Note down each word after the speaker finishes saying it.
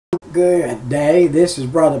Good day. This is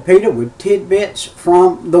Brother Peter with tidbits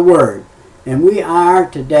from the Word. And we are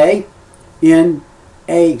today in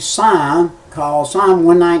a psalm called Psalm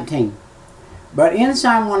 119. But in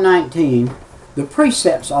Psalm 119, the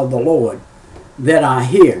precepts of the Lord that I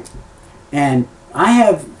hear. And I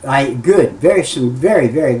have some very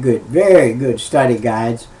good study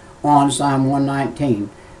guides on Psalm 119.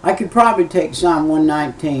 I could probably take Psalm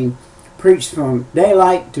 119, preach from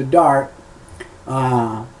daylight to dark,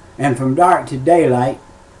 and from dark to daylight,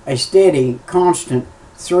 a steady, constant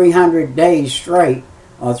 300 days straight,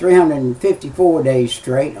 or 354 days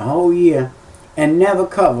straight, a whole year, and never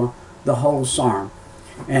cover the whole psalm.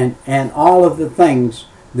 And all of the things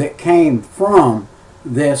that came from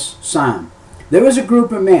this psalm. There was a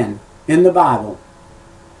group of men in the Bible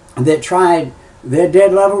that tried their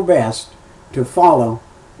dead level best to follow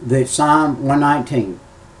the Psalm 119.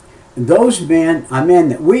 And those men are men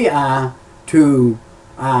that we are to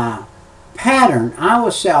pattern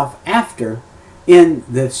ourselves after, in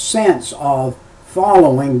the sense of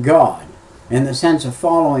following God, in the sense of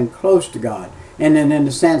following close to God, and then in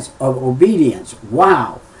the sense of obedience.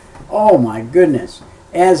 Wow! Oh my goodness!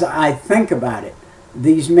 As I think about it,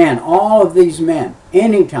 these men, all of these men,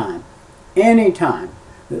 anytime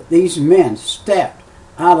that these men stepped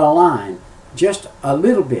out of line just a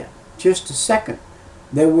little bit, just a second,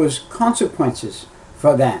 there was consequences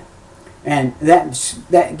for that. And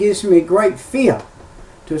that gives me great fear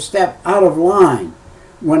to step out of line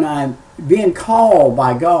when I'm being called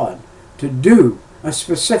by God to do a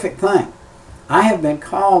specific thing. I have been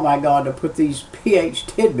called by God to put these PH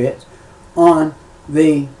tidbits on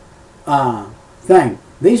the thing.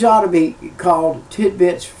 These ought to be called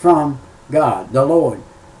tidbits from God, the Lord,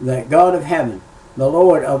 the God of heaven, the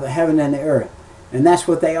Lord of the heaven and the earth. And that's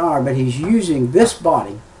what they are, but He's using this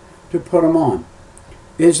body to put them on.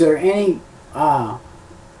 Is there any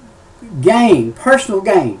gain, personal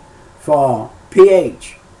gain for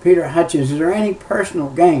PH, Peter Hutchins? Is there any personal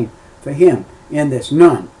gain for him in this?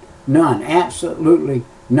 None. None. Absolutely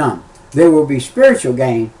none. There will be spiritual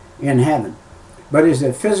gain in heaven. But is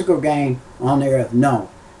there physical gain on the earth?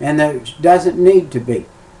 No. And there doesn't need to be.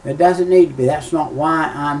 It doesn't need to be. That's not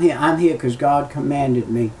why I'm here. I'm here because God commanded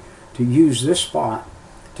me to use this spot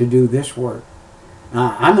to do this work.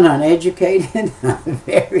 I'm an uneducated,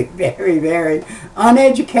 very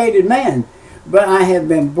uneducated man. But I have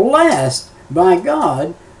been blessed by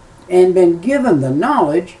God and been given the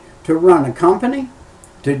knowledge to run a company,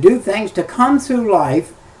 to do things, to come through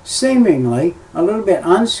life seemingly a little bit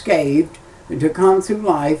unscathed, to come through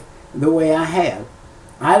life the way I have.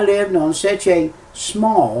 I lived on such a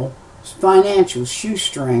small financial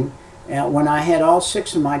shoestring when I had all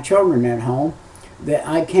 6 of my children at home that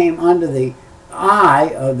I came under the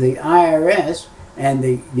eye of the IRS and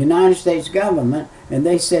the United States government, and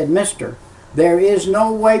they said, "Mister, there is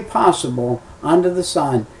no way possible under the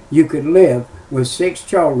sun you could live with 6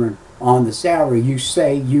 children on the salary you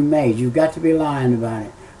say you made. You've got to be lying about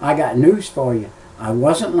it." I got news for you. I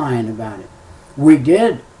wasn't lying about it. We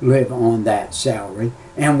did live on that salary,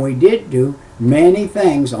 and we did do many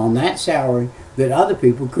things on that salary that other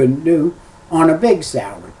people couldn't do on a big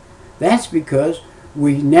salary. That's because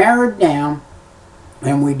we narrowed down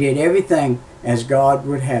and we did everything as God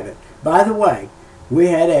would have it. By the way, we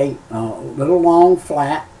had a little long,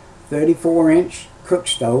 flat, 34-inch cook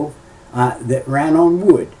stove that ran on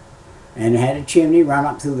wood, and it had a chimney run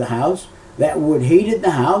up through the house. That wood heated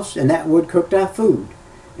the house, and that wood cooked our food.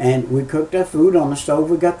 And we cooked our food on the stove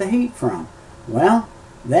we got the heat from. Well,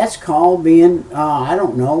 that's called being, I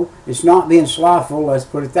don't know, it's not being slothful, let's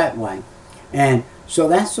put it that way. And so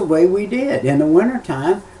that's the way we did. In the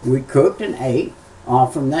wintertime, we cooked and ate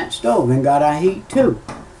off from that stove and got our heat too.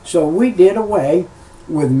 So we did away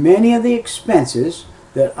with many of the expenses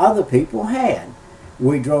that other people had.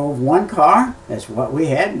 We drove one car. That's what we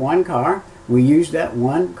had, one car. We used that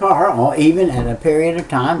one car, or even at a period of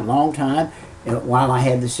time, a long time, while I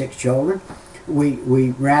had the 6 children.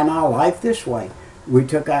 We ran our life this way. We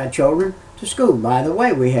took our children to school. By the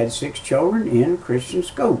way, we had 6 children in Christian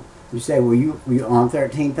school. You say, well, you on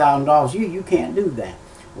 $13,000 a year, you can't do that.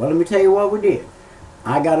 Well, let me tell you what we did.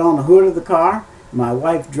 I got on the hood of the car. My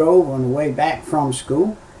wife drove on the way back from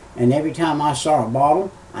school, and every time I saw a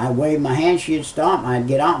bottle, I'd wave my hand, she'd stop, I'd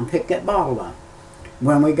get out and pick that bottle up.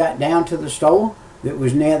 When we got down to the store that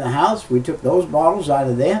was near the house, we took those bottles out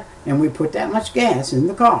of there, and we put that much gas in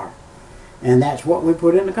the car. And that's what we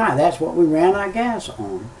put in the car. That's what we ran our gas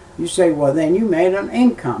on. You say, well, then you made an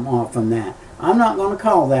income off from that. I'm not going to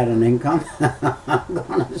call that an income. I'm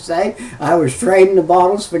going to say I was trading the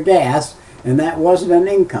bottles for gas, and that wasn't an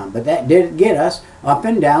income, but that did get us up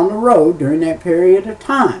and down the road during that period of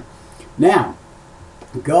time. Now,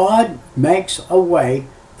 God makes a way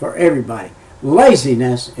for everybody.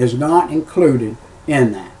 Laziness is not included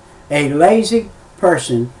in that. A lazy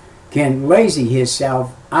person can lazy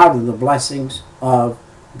himself out of the blessings of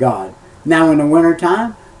God. Now in the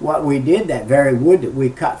wintertime, what we did, that very wood that we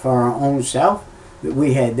cut for our own self, that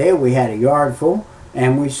we had there, we had a yard full,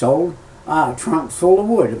 and we sold a trunk full of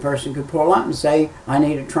wood. A person could pull up and say, I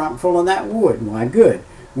need a trunk full of that wood. Why, good.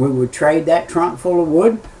 We would trade that trunk full of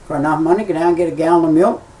wood for enough money, go down and get a gallon of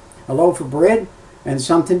milk, a loaf of bread, and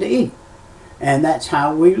something to eat. And that's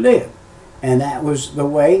how we lived. And that was the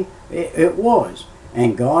way it was.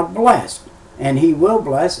 And God blessed. And He will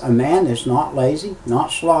bless a man that's not lazy,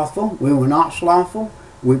 not slothful. We were not slothful.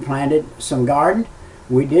 We planted some gardens.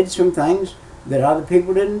 We did some things that other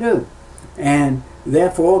people didn't do. And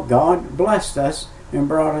therefore, God blessed us and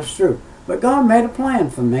brought us through. But God made a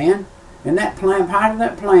plan for man. And that plan, part of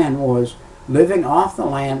that plan was living off the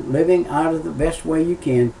land, living out of the best way you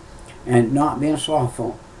can, and not being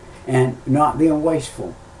slothful, and not being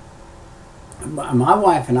wasteful. My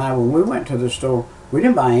wife and I, when we went to the store, we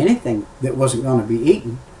didn't buy anything that wasn't going to be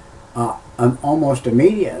eaten almost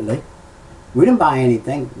immediately. We didn't buy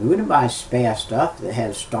anything. We didn't buy spare stuff that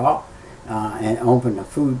had stock and open a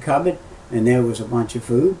food cupboard and there was a bunch of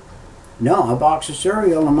food. No, a box of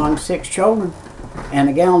cereal among 6 children and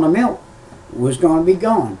a gallon of milk was going to be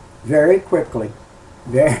gone very quickly.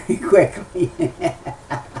 Very quickly.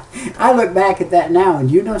 I look back at that now,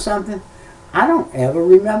 and you know something? I don't ever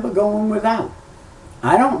remember going without.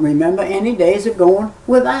 I don't remember any days of going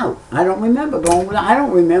without. I don't remember going without. I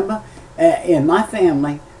don't remember in my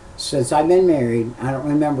family, since I've been married, I don't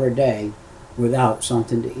remember a day without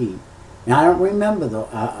something to eat. And I don't remember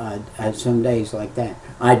some days like that.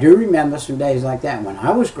 I do remember some days like that when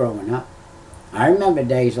I was growing up. I remember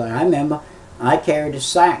days like, I remember I carried a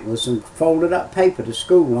sack with some folded up paper to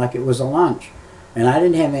school like it was a lunch. And I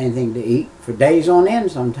didn't have anything to eat for days on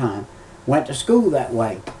end sometimes. Went to school that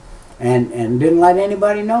way. And didn't let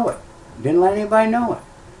anybody know it. Didn't let anybody know it.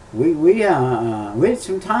 We had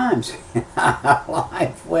some times in our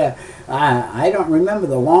life where I don't remember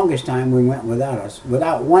the longest time we went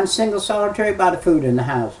without one single solitary bite of food in the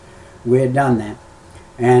house. We had done that.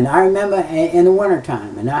 And I remember in the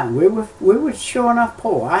wintertime, and we were sure enough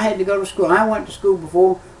poor. I had to go to school. I went to school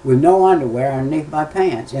before with no underwear underneath my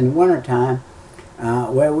pants in the wintertime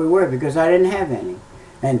where we were, because I didn't have any.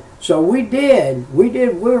 And so we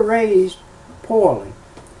were raised poorly.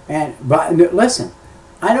 But listen,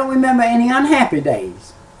 I don't remember any unhappy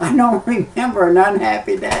days. I don't remember an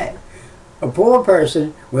unhappy day. A poor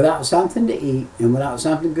person without something to eat and without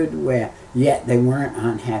something good to wear, yet they weren't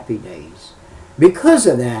unhappy days. Because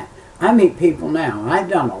of that, I meet people now. I've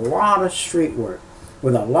done a lot of street work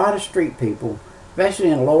with a lot of street people, especially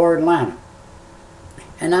in lower Atlanta.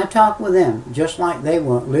 And I talk with them just like they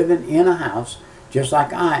were living in a house, just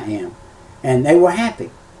like I am. And they were happy.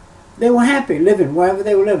 They were happy living wherever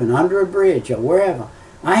they were living, under a bridge or wherever.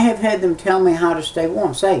 I have had them tell me how to stay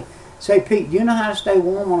warm. Say, Pete, do you know how to stay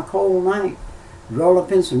warm on a cold night? Roll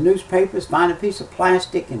up in some newspapers, find a piece of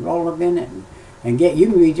plastic and roll up in it, and you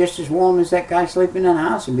can be just as warm as that guy sleeping in the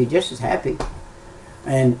house and be just as happy.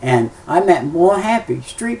 And I met more happy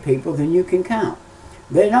street people than you can count.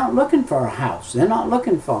 They're not looking for a house. They're not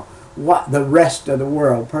looking for what the rest of the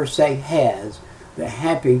world per se has. They're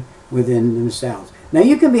happy within themselves. Now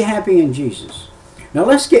you can be happy in Jesus. Now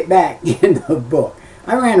let's get back in the book.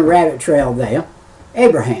 I ran a rabbit trail there.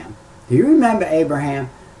 Abraham. Do you remember Abraham?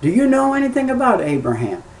 Do you know anything about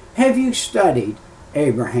Abraham? Have you studied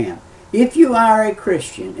Abraham? If you are a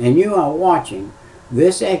Christian and you are watching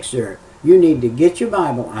this excerpt, you need to get your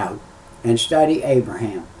Bible out and study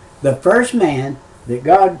Abraham. The first man that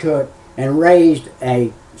God took and raised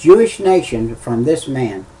a Jewish nation from this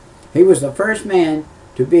man. He was the first man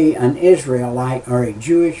to be an Israelite or a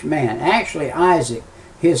Jewish man. Actually, Isaac,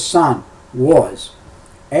 his son, was.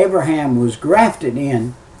 Abraham was grafted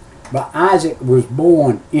in, but Isaac was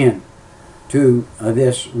born in to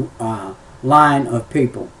this line of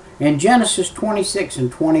people. In Genesis 26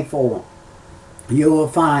 and 24, you will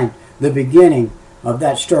find the beginning of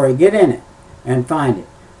that story. Get in it and find it.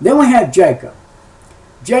 Then we have Jacob.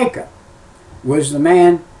 Jacob was the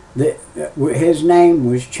man that his name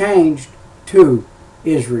was changed to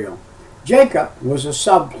Israel. Jacob was a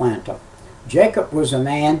subplanter. Jacob was a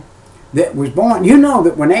man that was born. You know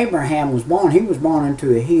that when Abraham was born, he was born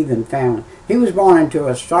into a heathen family. He was born into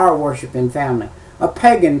a star worshiping family, a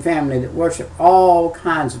pagan family that worshiped all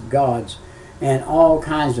kinds of gods and all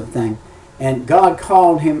kinds of things. And God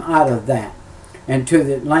called him out of that and to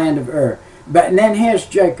the land of Ur. But then here's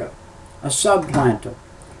Jacob, a subplanter.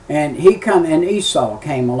 And and Esau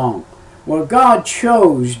came along. Well, God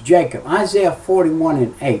chose Jacob. Isaiah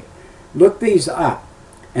 41:8. Look these up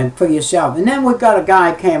and for yourself. And then we've got a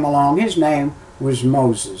guy came along. His name was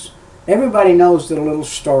Moses. Everybody knows the little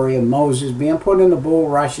story of Moses being put in the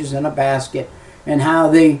bulrushes in a basket, and how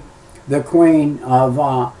the queen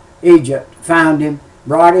of Egypt found him,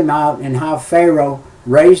 brought him out, and how Pharaoh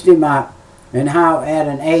raised him up, and how at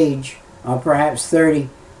an age of perhaps 30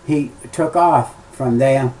 he took off from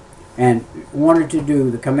there and wanted to do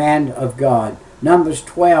the command of God. Numbers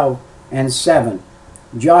 12:7.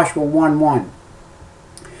 Joshua 1:1.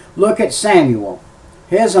 Look at Samuel.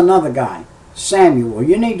 Here's another guy, Samuel.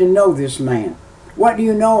 You need to know this man. What do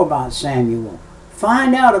you know about Samuel?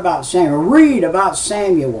 Find out about Samuel. Read about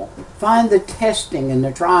Samuel. Find the testing and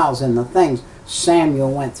the trials and the things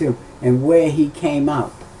Samuel went through and where he came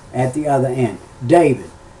out at the other end. David.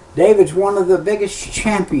 David's one of the biggest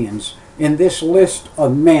champions in this list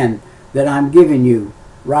of men that I'm giving you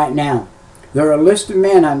right now. There are a list of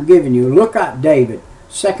men I'm giving you. Look up David,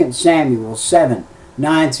 2 Samuel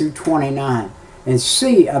 7:9-29, and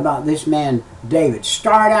see about this man David.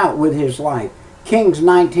 Start out with his life. Kings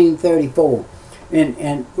 19:34.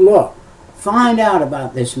 And look, find out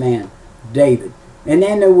about this man David. And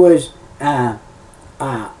then there was Ajah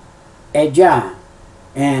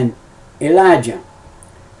and Elijah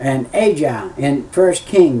and Ajah in 1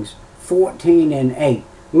 Kings 14:8.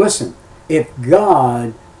 Listen, if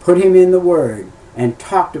God put him in the Word and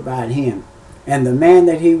talked about him and the man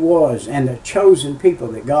that he was and the chosen people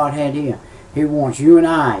that God had here, he wants you and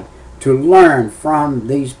I to learn from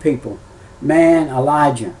these people. Man,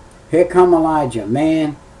 Elijah. Here come Elijah,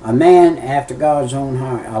 man, a man after God's own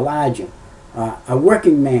heart. Elijah, a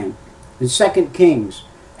working man. In 2 Kings,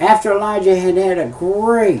 after Elijah had had a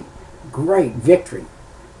great victory,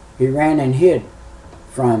 he ran and hid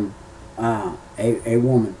from a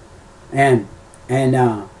woman. And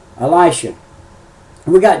Elisha.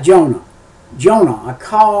 We got Jonah. Jonah, a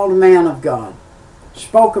called man of God,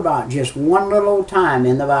 spoke about just one little time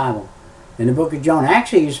in the Bible, in the book of Jonah.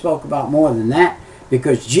 Actually, he spoke about more than that,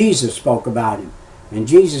 because Jesus spoke about him. And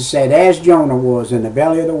Jesus said, as Jonah was in the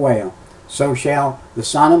belly of the whale, so shall the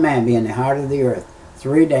Son of Man be in the heart of the earth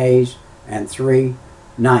 3 days and 3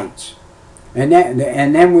 nights. And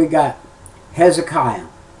then we got Hezekiah.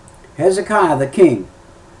 Hezekiah the king.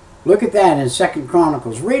 Look at that in 2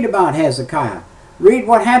 Chronicles. Read about Hezekiah. Read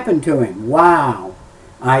what happened to him. Wow.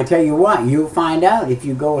 I tell you what, you'll find out if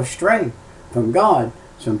you go astray from God,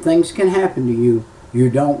 some things can happen to you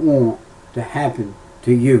don't want to happen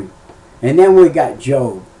to you. And then we got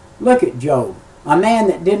Job. Look at Job. A man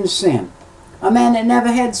that didn't sin. A man that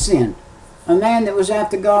never had sinned. A man that was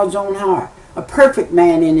after God's own heart. A perfect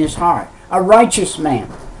man in his heart. A righteous man.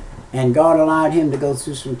 And God allowed him to go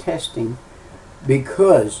through some testing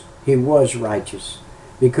because he was righteous.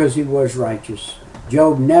 Because he was righteous.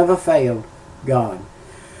 Job never failed God.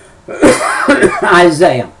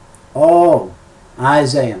 Isaiah. Oh,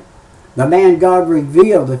 Isaiah. The man God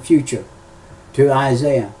revealed the future to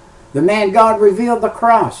Isaiah. The man God revealed the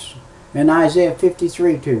cross in Isaiah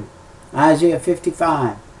 53:2. Isaiah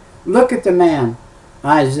 55. Look at the man,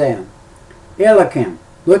 Isaiah. Eliakim.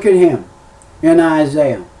 Look at him in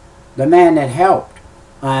Isaiah. The man that helped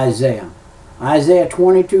Isaiah. Isaiah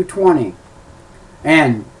 22:20.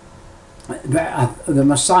 And the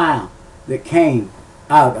Messiah that came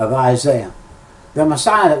out of Isaiah. The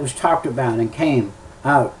Messiah that was talked about and came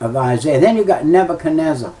out of Isaiah. Then you got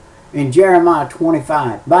Nebuchadnezzar in Jeremiah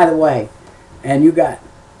 25. By the way, and you got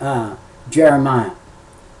Jeremiah.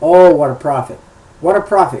 Oh, what a prophet. What a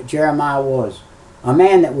prophet Jeremiah was. A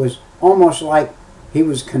man that was almost like he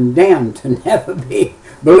was condemned to never be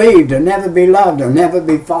believed, to never be loved, or never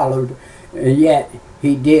be followed. And yet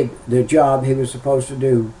he did the job he was supposed to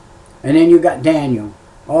do. And then you got Daniel.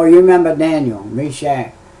 Oh, you remember Daniel,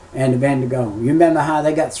 Meshach, and Abednego. You remember how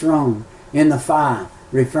they got thrown in the fire,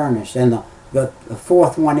 refurnished, and the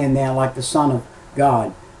fourth one in there like the Son of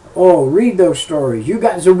God. Oh, read those stories. You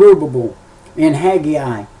got Zerubbabel in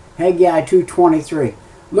Haggai. Haggai 2:23.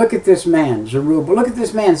 Look at this man, Zerubbabel. Look at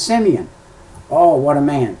this man, Simeon. Oh, what a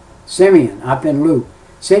man. Simeon, up in Luke,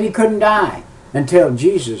 said he couldn't die until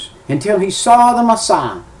he saw the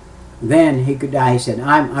Messiah. Then he could die. He said,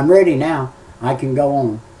 I'm ready now. I can go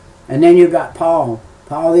on. And then you got Paul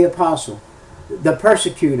the apostle, the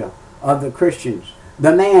persecutor of the Christians.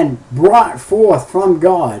 The man brought forth from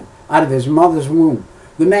God out of his mother's womb.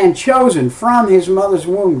 The man chosen from his mother's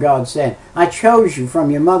womb, God said, I chose you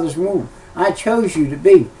from your mother's womb. I chose you to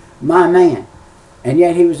be my man. And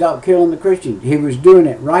yet he was out killing the Christians. He was doing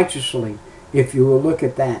it righteously, if you will look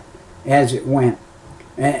at that. as it went.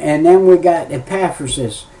 And then we got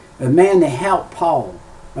Epaphras, a man that helped Paul.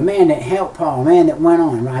 A man that helped Paul, a man that went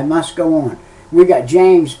on. I must go on. We got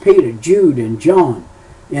James, Peter, Jude, and John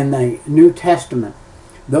in the New Testament.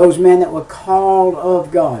 Those men that were called of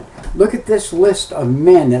God. Look at this list of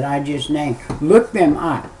men that I just named. Look them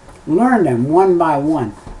up. Learn them one by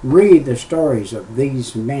one. Read the stories of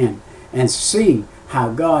these men and see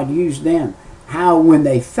how God used them. How when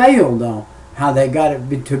they failed, though, how they got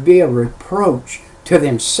it to be a reproach to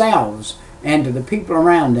themselves and to the people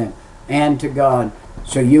around them and to God,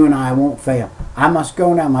 so you and I won't fail. I must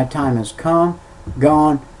go now. My time has come,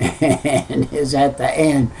 gone, and is at the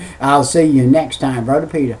end. I'll see you next time, Brother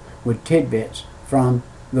Peter, with tidbits from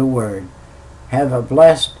the Word. Have a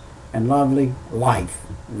blessed and lovely life.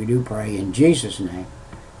 We do pray in Jesus' name.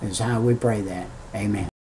 Is how we pray that. Amen.